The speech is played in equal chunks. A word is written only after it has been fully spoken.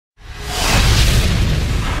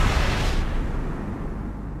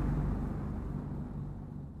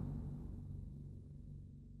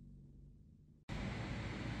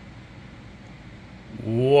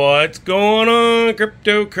What's going on,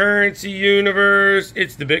 cryptocurrency universe?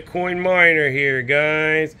 It's the Bitcoin miner here,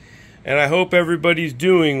 guys, and I hope everybody's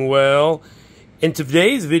doing well. In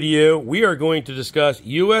today's video, we are going to discuss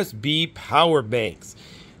USB power banks.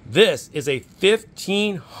 This is a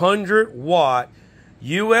 1500 watt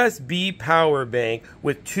USB power bank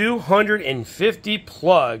with 250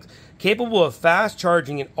 plugs, capable of fast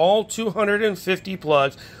charging in all 250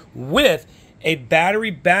 plugs, with a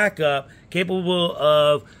battery backup capable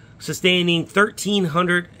of sustaining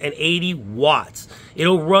 1380 watts.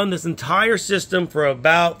 It'll run this entire system for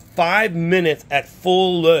about 5 minutes at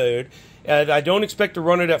full load. And I don't expect to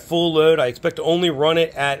run it at full load. I expect to only run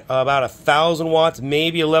it at about 1,000 watts,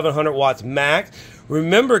 maybe 1,100 watts max.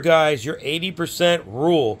 Remember, guys, your 80%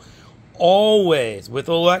 rule. Always, with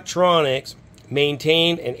electronics,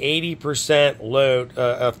 maintain an 80% load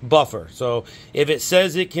buffer. So if it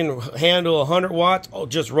says it can handle 100 watts, I'll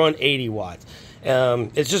just run 80 watts.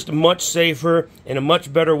 It's just much safer and a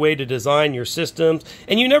much better way to design your systems.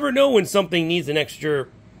 And you never know when something needs an extra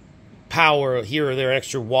power here or there, an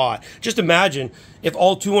extra watt. Just imagine if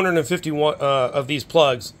all 250 of these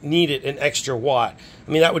plugs needed an extra watt.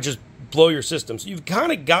 I mean, that would just blow your system. So you've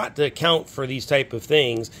kind of got to account for these type of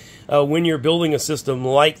things when you're building a system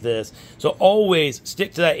like this. So always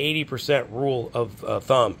stick to that 80% rule of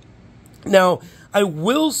thumb. Now, I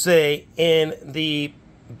will say in the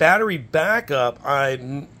battery backup, I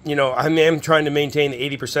am trying to maintain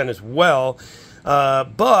the 80% as well,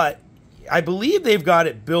 but I believe they've got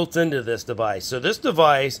it built into this device. So this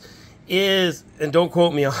device is, and don't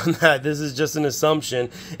quote me on that, this is just an assumption,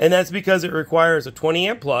 and that's because it requires a 20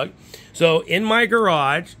 amp plug. So in my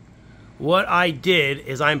garage, what I did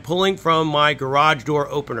is I'm pulling from my garage door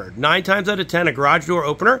opener. 9 times out of 10, a garage door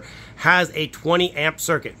opener has a 20 amp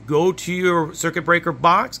circuit. Go to your circuit breaker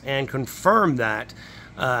box and confirm that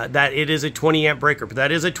that it is a 20 amp breaker. But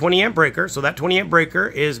that is a 20 amp breaker, so that 20 amp breaker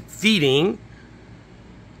is feeding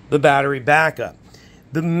the battery backup.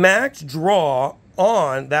 The max draw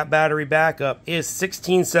on that battery backup is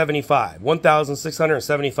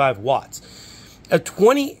 1675 watts. A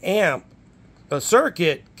 20 amp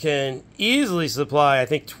circuit can easily supply, I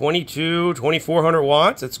think, 2400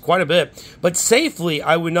 watts. It's quite a bit, but safely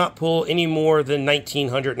I would not pull any more than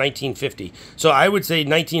 1950. So I would say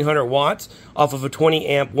 1900 watts off of a 20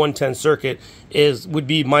 amp 110 circuit would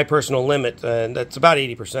be my personal limit, and that's about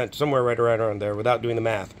 80%, somewhere right around there without doing the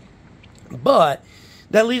math. But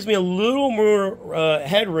that leaves me a little more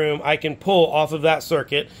headroom I can pull off of that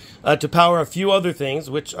circuit to power a few other things,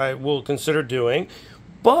 which I will consider doing.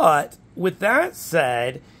 But with that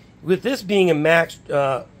said, with this being a max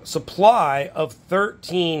supply of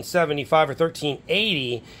 1375 or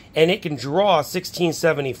 1380, and it can draw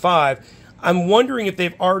 1675, I'm wondering if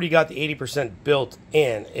they've already got the 80% built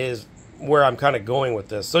in, is where I'm kind of going with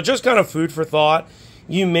this. So just kind of food for thought.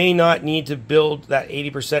 You may not need to build that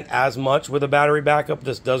 80% as much with a battery backup.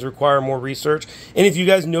 This does require more research. And if you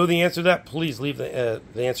guys know the answer to that, please leave the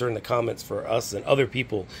answer in the comments for us and other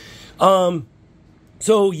people.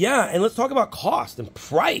 So yeah, and let's talk about cost and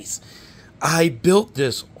price. I built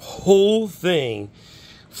this whole thing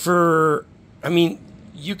for, I mean,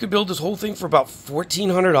 you could build this whole thing for about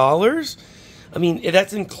 $1,400. I mean,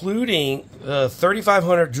 that's including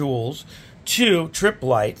 3,500 joules, 2 trip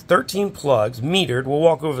lights, 13 plugs, metered. We'll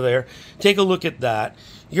walk over there, take a look at that.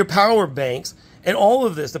 Your power banks, and all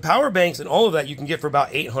of this, the power banks and all of that you can get for about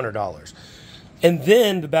 $800. And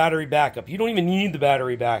then the battery backup. You don't even need the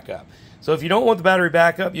battery backup. So if you don't want the battery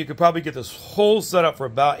backup, you could probably get this whole setup for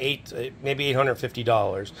about maybe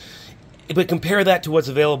 $850. But compare that to what's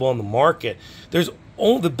available on the market. There's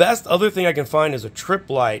only, the best other thing I can find is a trip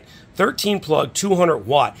light, 13 plug, 200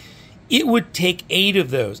 watt. It would take 8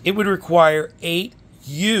 of those. It would require 8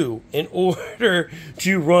 U in order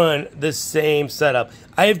to run the same setup.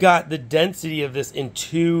 I've got the density of this in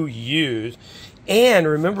 2 U's. And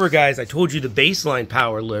remember, guys, I told you the baseline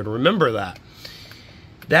power load. Remember that.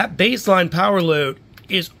 That baseline power load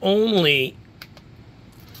is only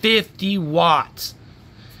 50 watts.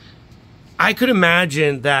 I could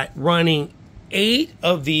imagine that running 8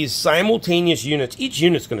 of these simultaneous units, each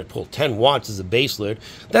unit's going to pull 10 watts as a base load.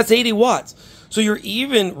 That's 80 watts. So you're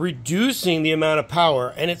even reducing the amount of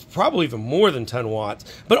power, and it's probably even more than 10 watts.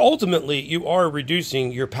 But ultimately, you are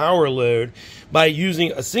reducing your power load by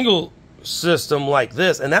using a single system like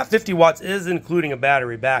this. And that 50 watts is including a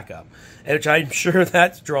battery backup, which I'm sure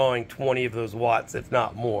that's drawing 20 of those watts, if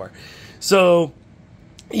not more. So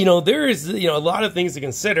there is, a lot of things to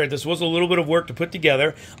consider. This was a little bit of work to put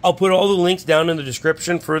together. I'll put all the links down in the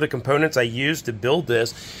description for the components I used to build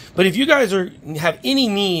this. But if you guys have any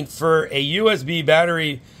need for a USB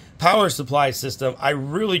battery power supply system, I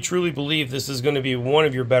really truly believe this is going to be one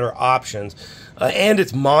of your better options. And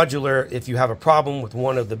it's modular. If you have a problem with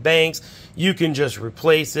one of the banks, you can just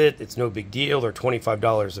replace it. It's no big deal. They're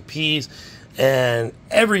 $25 a piece, and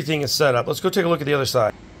everything is set up. Let's go take a look at the other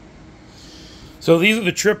side. So these are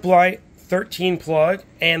the Tripp Lite 13 plug,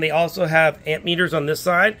 and they also have amp meters on this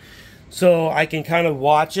side, so I can kind of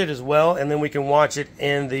watch it as well, and then we can watch it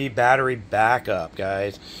in the battery backup,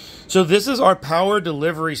 guys. So this is our power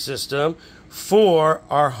delivery system for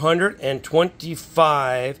our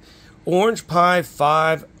 125 Orange Pi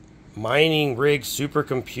 5 mining rig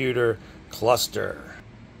supercomputer cluster.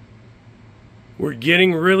 We're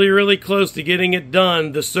getting really close to getting it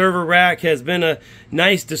done. The server rack has been a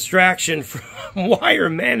nice distraction from wire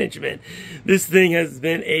management. This thing has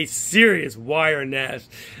been a serious wire nest.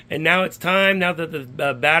 And now it's time, now that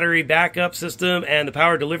the battery backup system and the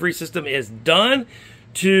power delivery system is done,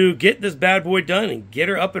 to get this bad boy done and get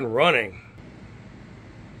her up and running.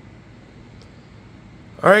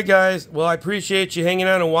 Alright guys, well, I appreciate you hanging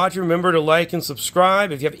out and watching. Remember to like and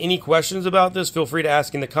subscribe. If you have any questions about this, feel free to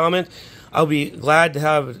ask in the comments. I'll be glad to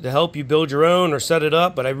help you build your own or set it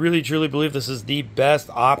up, but I really truly believe this is the best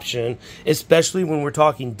option, especially when we're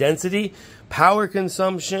talking density, power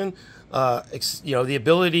consumption, the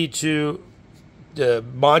ability to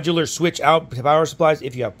modular switch out power supplies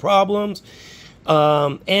if you have problems,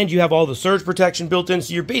 and you have all the surge protection built in,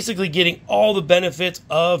 so you're basically getting all the benefits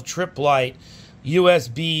of Tripp Lite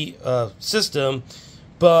USB system,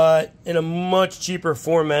 but in a much cheaper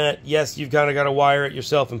format. Yes, you've kind of got to wire it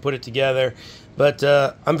yourself and put it together, but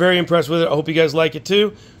I'm very impressed with it. I hope you guys like it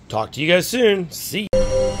too. Talk to you guys soon. See you.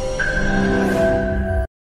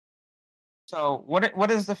 So what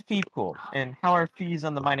is the fee pool, and how are fees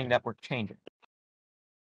on the mining network changing?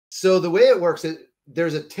 So the way it works is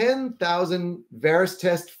there's a 10,000 Varus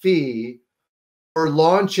test fee for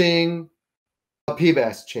launching a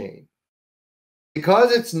PBAS chain.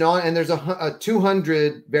 Because it's not, and there's a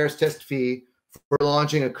 200 Varus test fee for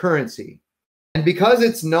launching a currency. And because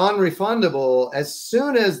it's non-refundable, as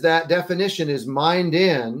soon as that definition is mined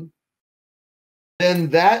in, then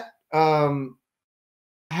that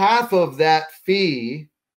half of that fee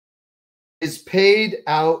is paid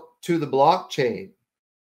out to the blockchain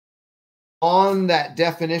on that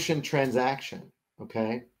definition transaction.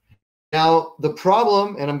 Okay. Now the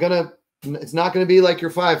problem, and it's not going to be like your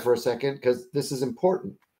 5 for a second, because this is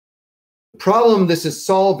important. The problem this is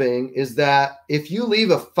solving is that if you leave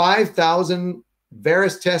a 5,000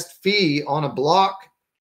 Varus test fee on a block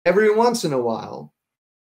every once in a while,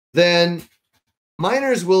 then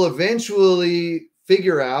miners will eventually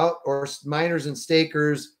figure out, or miners and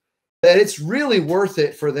stakers, that it's really worth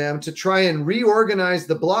it for them to try and reorganize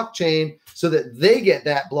the blockchain so that they get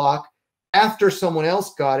that block after someone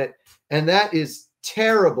else got it. And that is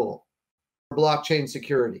terrible blockchain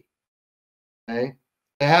security. Okay,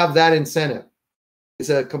 to have that incentive. It's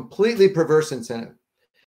a completely perverse incentive.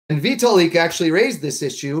 And Vitalik actually raised this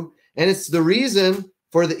issue, and it's the reason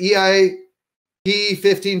for the EIP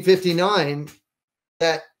 1559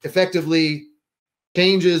 that effectively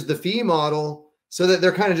changes the fee model, so that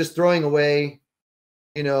they're kind of just throwing away,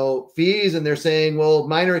 fees, and they're saying, well,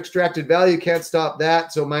 miner extracted value can't stop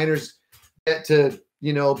that, so miners get to,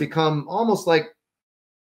 become almost like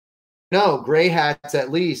gray hats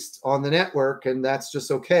at least on the network, and that's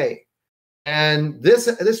just okay. And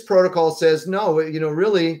this protocol says no.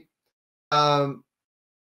 Really,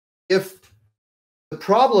 if the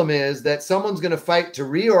problem is that someone's going to fight to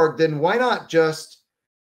reorg, then why not just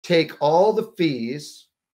take all the fees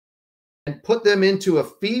and put them into a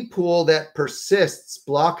fee pool that persists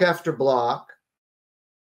block after block,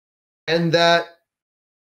 and then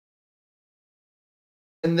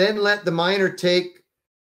let the miner take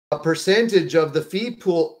a percentage of the fee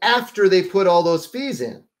pool after they put all those fees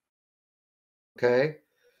in. Okay.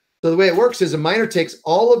 So the way it works is a miner takes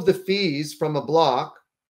all of the fees from a block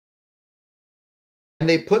and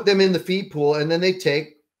they put them in the fee pool, and then they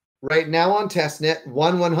take, right now on testnet,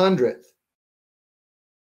 1/100th.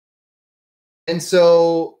 And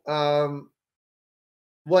so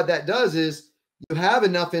what that does is you have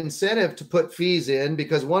enough incentive to put fees in,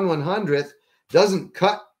 because 1/100th doesn't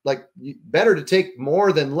cut, like, better to take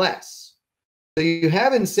more than less. So you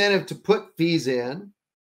have incentive to put fees in,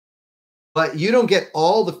 but you don't get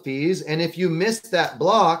all the fees. And if you miss that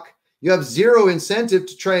block, you have zero incentive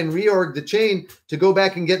to try and reorg the chain to go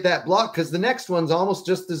back and get that block, because the next one's almost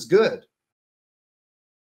just as good.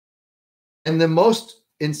 And the most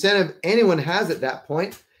incentive anyone has at that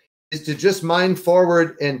point is to just mine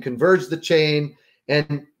forward and converge the chain,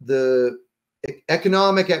 and the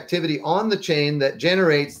economic activity on the chain that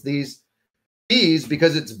generates these fees,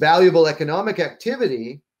 because it's valuable economic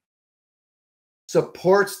activity,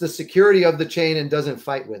 supports the security of the chain and doesn't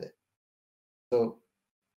fight with it. So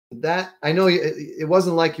that, I know it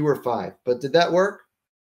wasn't like you were 5, but did that work?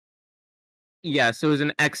 Yes, it was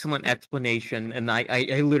an excellent explanation, and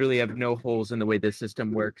I literally have no holes in the way this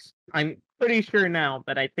system works. I'm pretty sure now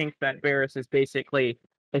that I think that Varus is basically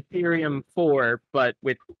Ethereum 4, but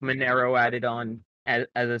with Monero added on as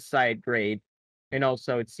a side grade, and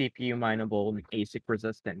also it's CPU mineable and ASIC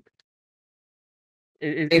resistant.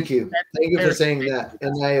 Thank you. Thank you for saying that.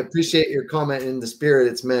 And I appreciate your comment in the spirit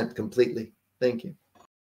it's meant completely. Thank you.